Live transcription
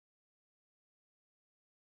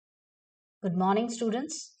Good morning,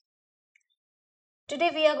 students. Today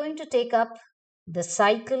we are going to take up the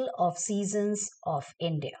cycle of seasons of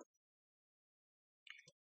India.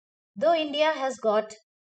 Though India has got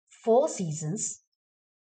 4 seasons,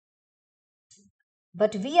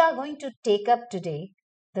 but we are going to take up today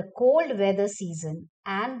the cold weather season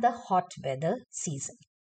and the hot weather season.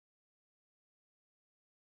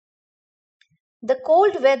 The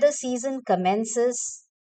cold weather season commences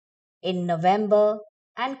in November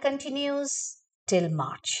and continues till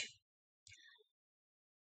March.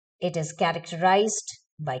 It is characterized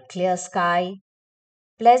by clear sky,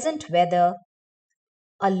 pleasant weather,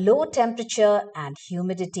 a low temperature and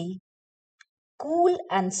humidity. Cool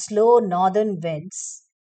and slow northern winds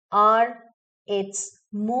are its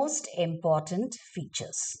most important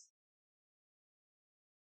features.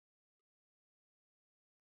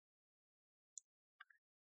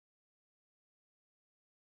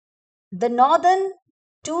 The northern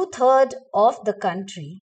two-thirds of the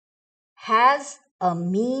country has a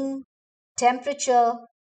mean temperature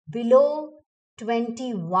below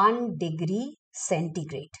 21 degree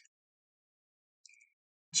centigrade.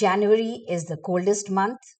 January is the coldest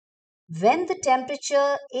month when the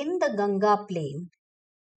temperature in the Ganga plain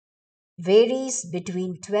varies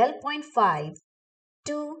between 12.5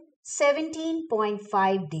 to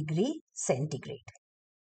 17.5 degree centigrade.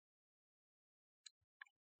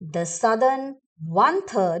 The southern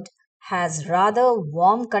one-third has rather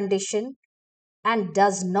warm condition and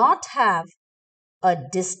does not have a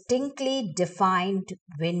distinctly defined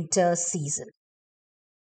winter season.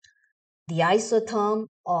 The isotherm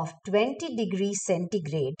of 20 degrees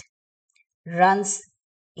centigrade runs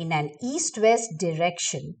in an east-west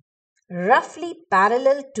direction roughly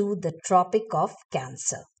parallel to the Tropic of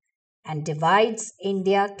Cancer and divides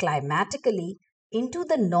India climatically into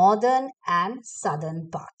the northern and southern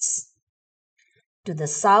parts. To the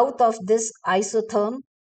south of this isotherm,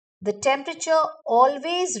 the temperature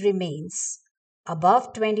always remains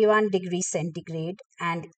above 21 degrees centigrade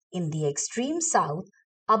and in the extreme south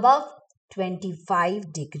above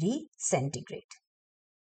 25 degree centigrade.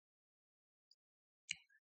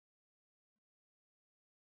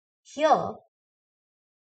 Here,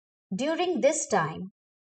 during this time,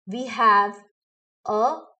 we have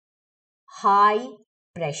a high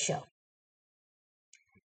pressure.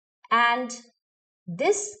 And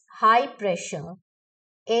this high pressure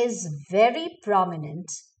is very prominent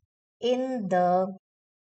in the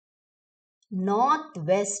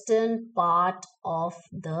northwestern part of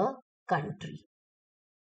the country.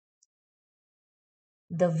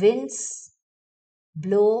 The winds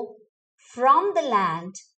blow from the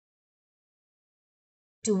land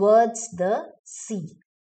towards the sea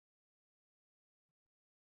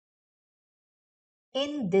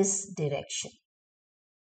in this direction.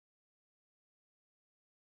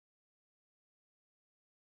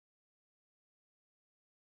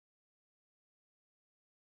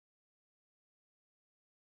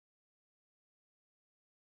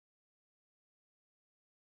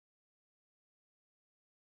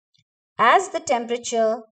 As the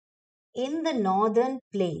temperature in the northern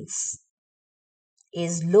plains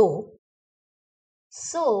is low,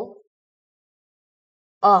 so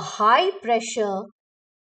a high pressure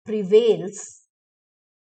prevails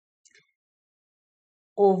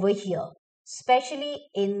over here, especially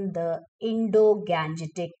in the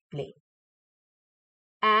Indo-Gangetic plain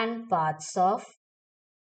and parts of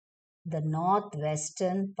the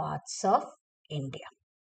northwestern parts of India.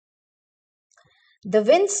 The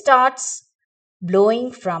wind starts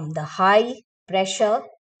blowing from the high pressure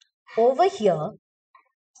over here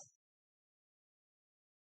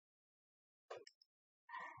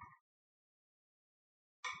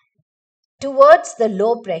towards the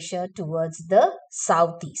low pressure towards the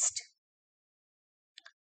southeast.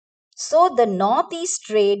 So the northeast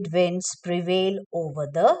trade winds prevail over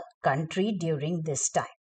the country during this time.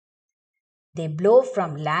 They blow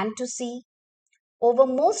from land to sea over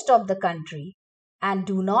most of the country and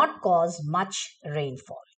do not cause much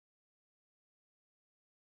rainfall.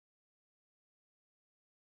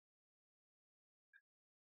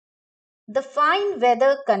 The fine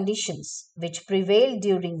weather conditions which prevail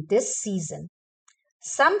during this season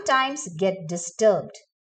sometimes get disturbed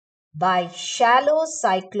by shallow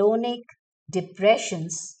cyclonic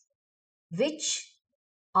depressions which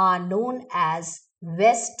are known as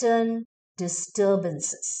western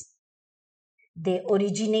disturbances. They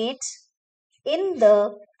originate in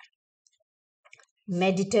the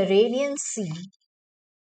Mediterranean Sea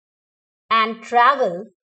and travel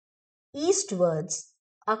eastwards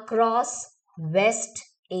across West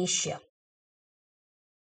Asia.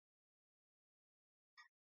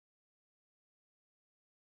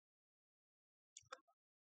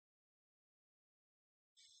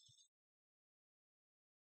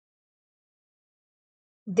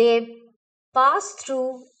 They pass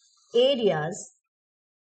through areas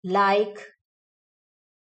like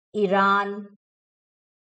Iran,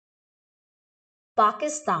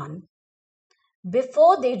 Pakistan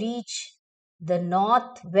before they reach the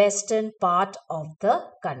northwestern part of the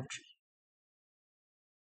country.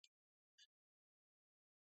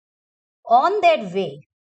 On their way,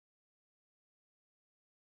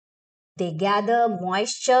 they gather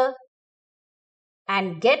moisture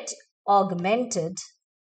and get augmented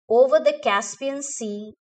over the Caspian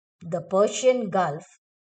Sea, the Persian Gulf,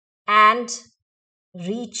 and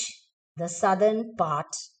reach the southern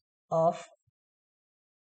part of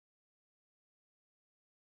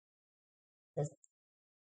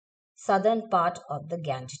the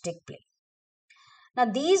Gangetic Plain.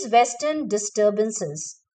 Now, these western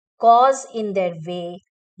disturbances cause in their way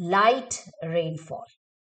light rainfall.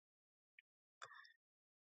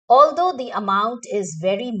 Although the amount is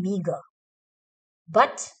very meager,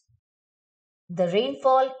 but the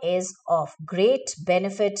rainfall is of great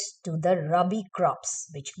benefit to the rabi crops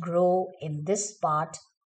which grow in this part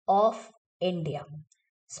of India,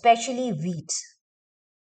 especially wheat.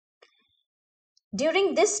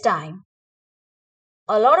 During this time,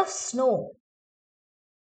 a lot of snow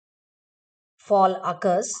fall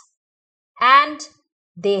occurs and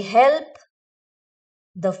they help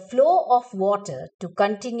the flow of water to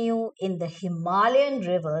continue in the Himalayan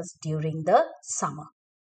rivers during the summer.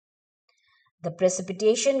 The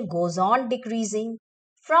precipitation goes on decreasing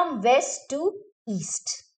from west to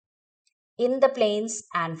east in the plains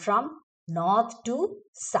and from north to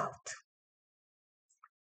south.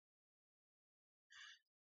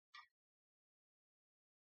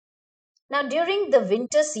 Now, during the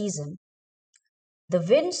winter season, the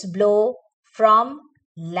winds blow from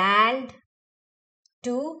land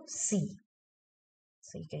to sea.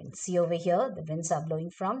 So you can see over here, the winds are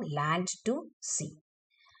blowing from land to sea.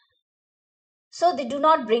 So they do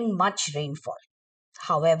not bring much rainfall.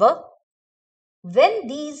 However, when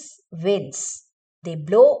these winds, they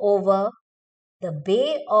blow over the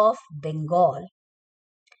Bay of Bengal,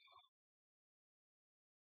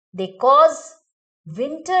 they cause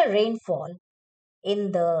winter rainfall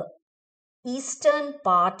in the eastern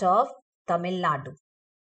part of Tamil Nadu,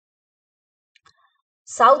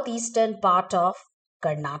 southeastern part of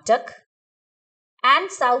Karnataka, and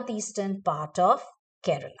southeastern part of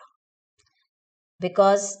Kerala.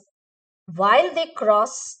 Because while they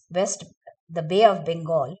cross the Bay of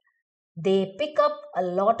Bengal, they pick up a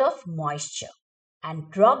lot of moisture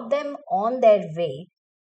and drop them on their way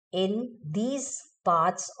in these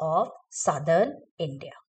parts of southern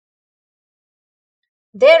India.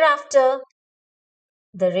 Thereafter,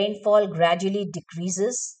 the rainfall gradually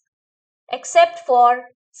decreases except for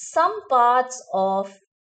some parts of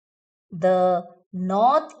the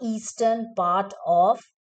northeastern part of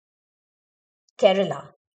Kerala,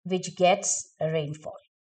 which gets rainfall.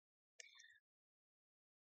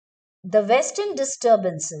 The western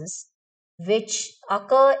disturbances which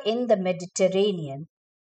occur in the Mediterranean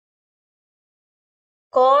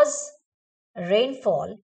cause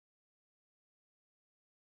rainfall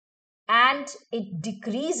and it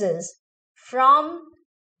decreases from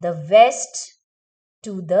the west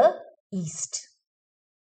to the east.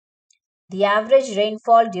 The average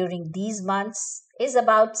rainfall during these months is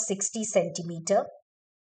about 60 centimeter,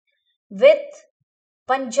 with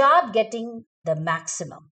Punjab getting the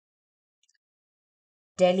maximum.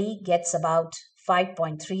 Delhi gets about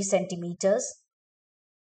 5.3 centimeters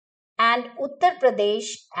and Uttar Pradesh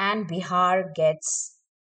and Bihar gets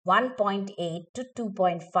 1.8 to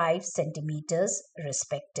 2.5 centimeters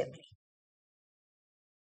respectively.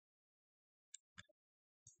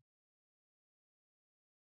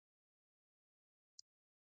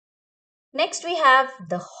 Next we have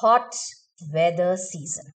the hot weather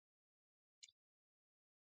season.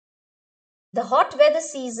 The hot weather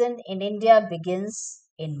season in India begins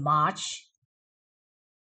in March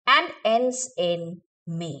and ends in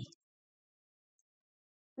May.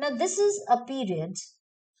 Now, this is a period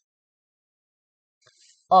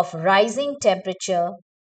of rising temperature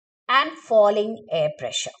and falling air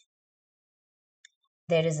pressure.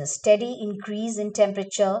 There is a steady increase in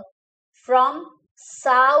temperature from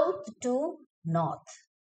south to north,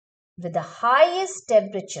 with the highest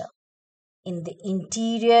temperature in the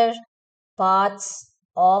interior parts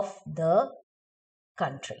of the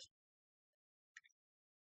country.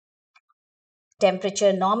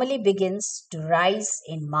 Temperature normally begins to rise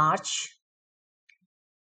in March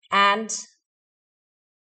and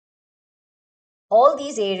all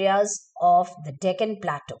these areas of the Deccan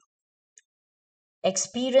Plateau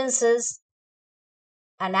experiences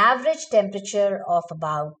an average temperature of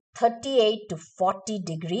about 38 to 40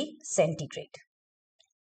 degree centigrade.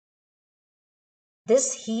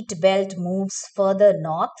 This heat belt moves further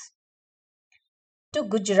north to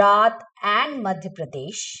Gujarat and Madhya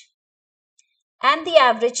Pradesh, and the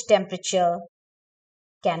average temperature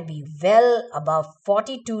can be well above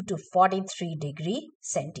 42 to 43 degree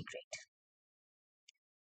centigrade.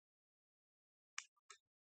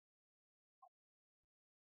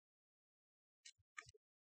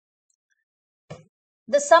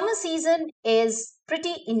 The summer season is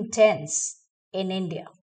pretty intense in India.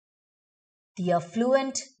 The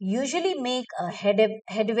affluent usually make a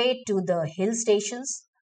headway to the hill stations,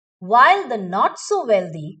 while the not so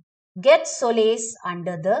wealthy get solace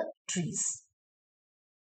under the trees.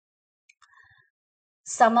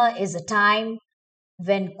 Summer is a time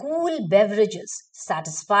when cool beverages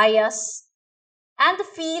satisfy us and the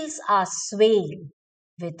fields are swaying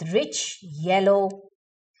with rich yellow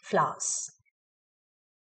flowers.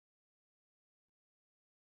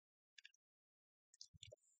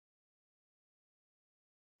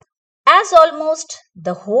 As almost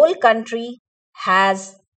the whole country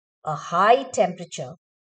has a high temperature,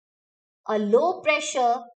 a low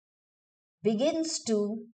pressure begins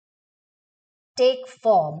to take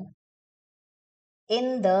form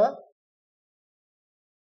in the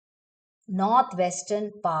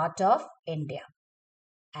northwestern part of India,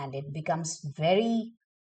 and it becomes very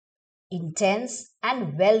intense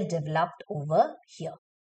and well developed over here.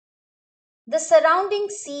 The surrounding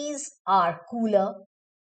seas are cooler,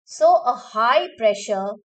 so a high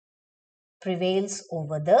pressure prevails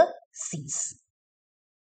over the seas.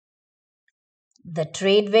 The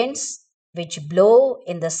trade winds which blow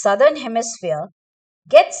in the southern hemisphere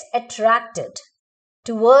gets attracted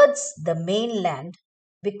towards the mainland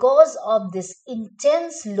because of this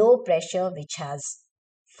intense low pressure which has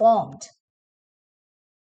formed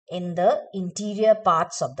in the interior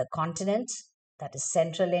parts of the continent, that is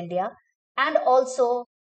central India, and also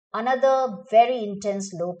another very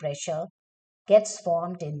intense low pressure gets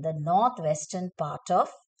formed in the northwestern part of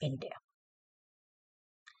India.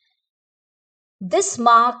 This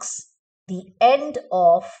marks the end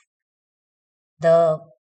of the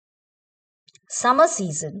summer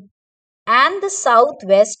season and the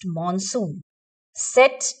southwest monsoon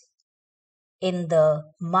set in the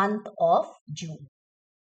month of June.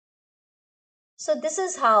 So, this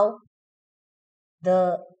is how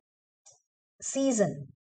the season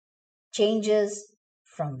changes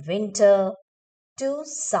from winter to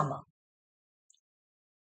summer.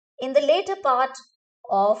 In the later part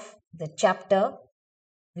of the chapter,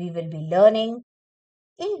 we will be learning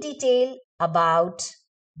in detail about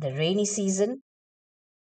the rainy season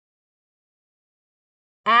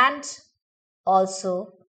and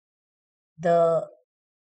also the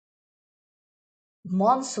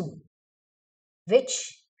monsoon,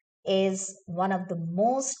 which is one of the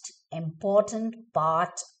most important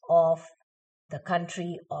part of the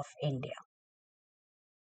country of India.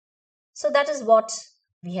 So that is what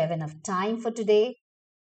we have enough time for today.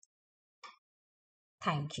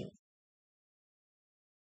 Thank you.